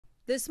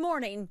This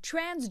morning,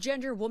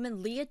 transgender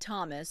woman Lia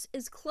Thomas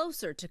is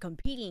closer to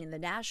competing in the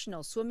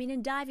National Swimming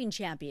and Diving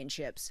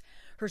Championships.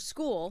 Her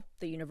school,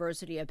 the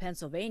University of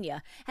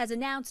Pennsylvania, has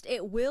announced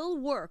it will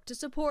work to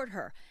support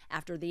her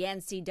after the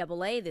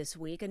NCAA this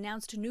week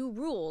announced new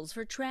rules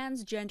for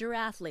transgender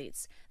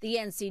athletes. The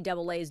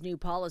NCAA's new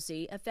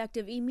policy,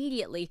 effective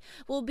immediately,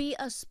 will be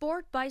a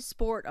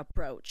sport-by-sport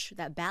approach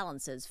that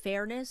balances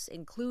fairness,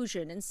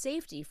 inclusion, and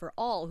safety for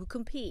all who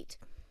compete.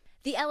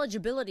 The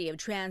eligibility of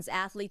trans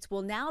athletes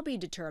will now be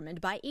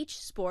determined by each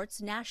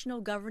sport's national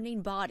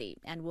governing body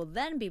and will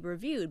then be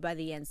reviewed by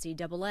the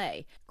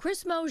NCAA.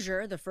 Chris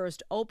Mosier, the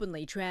first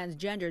openly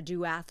transgender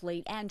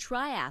duathlete and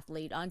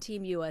triathlete on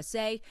Team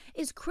USA,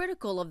 is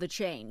critical of the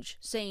change,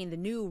 saying the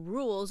new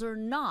rules are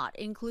not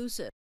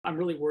inclusive. I'm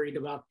really worried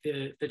about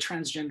the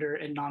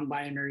transgender and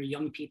non-binary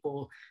young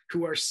people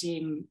who are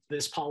seeing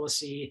this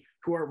policy,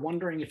 who are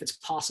wondering if it's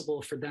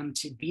possible for them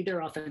to be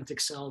their authentic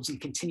selves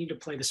and continue to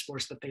play the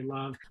sports that they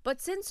love.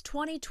 But since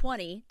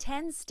 2020,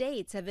 10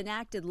 states have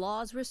enacted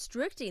laws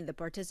restricting the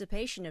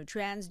participation of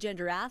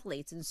transgender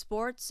athletes in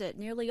sports at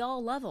nearly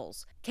all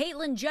levels.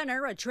 Caitlyn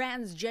Jenner, a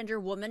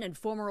transgender woman and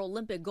former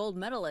Olympic gold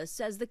medalist,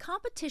 says the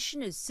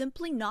competition is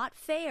simply not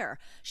fair.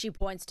 She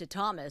points to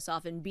Thomas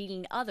often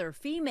beating other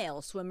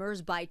female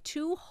swimmers by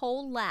 2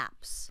 whole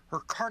laps.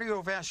 Her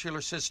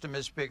cardiovascular system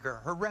is bigger.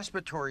 Her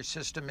respiratory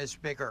system is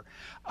bigger.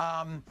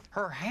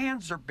 Her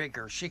hands are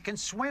bigger. She can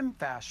swim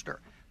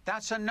faster.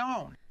 That's a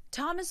known.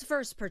 Thomas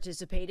first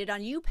participated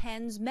on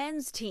UPenn's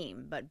men's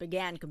team, but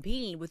began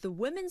competing with the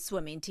women's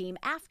swimming team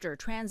after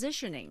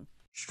transitioning.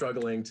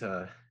 Struggling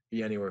to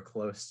be anywhere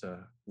close to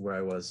where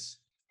I was.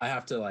 I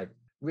have to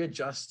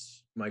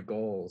readjust my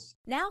goals.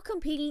 Now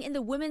competing in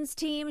the women's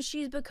team,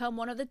 she's become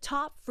one of the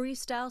top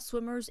freestyle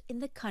swimmers in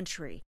the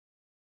country.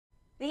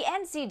 The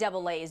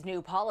NCAA's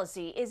new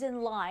policy is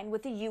in line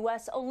with the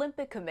U.S.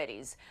 Olympic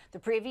Committee's. The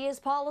previous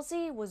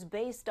policy was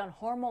based on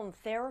hormone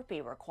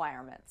therapy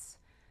requirements.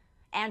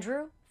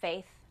 Andrew,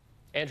 Faith.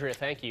 Andrea,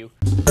 thank you.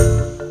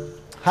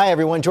 Hi,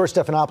 everyone. George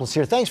Stephanopoulos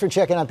here. Thanks for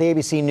checking out the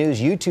ABC News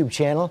YouTube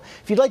channel.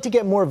 If you'd like to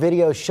get more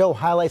videos, show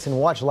highlights, and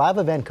watch live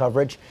event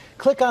coverage,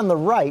 click on the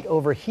right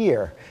over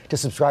here to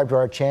subscribe to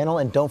our channel.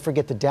 And don't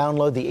forget to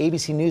download the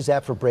ABC News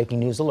app for breaking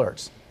news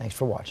alerts. Thanks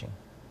for watching.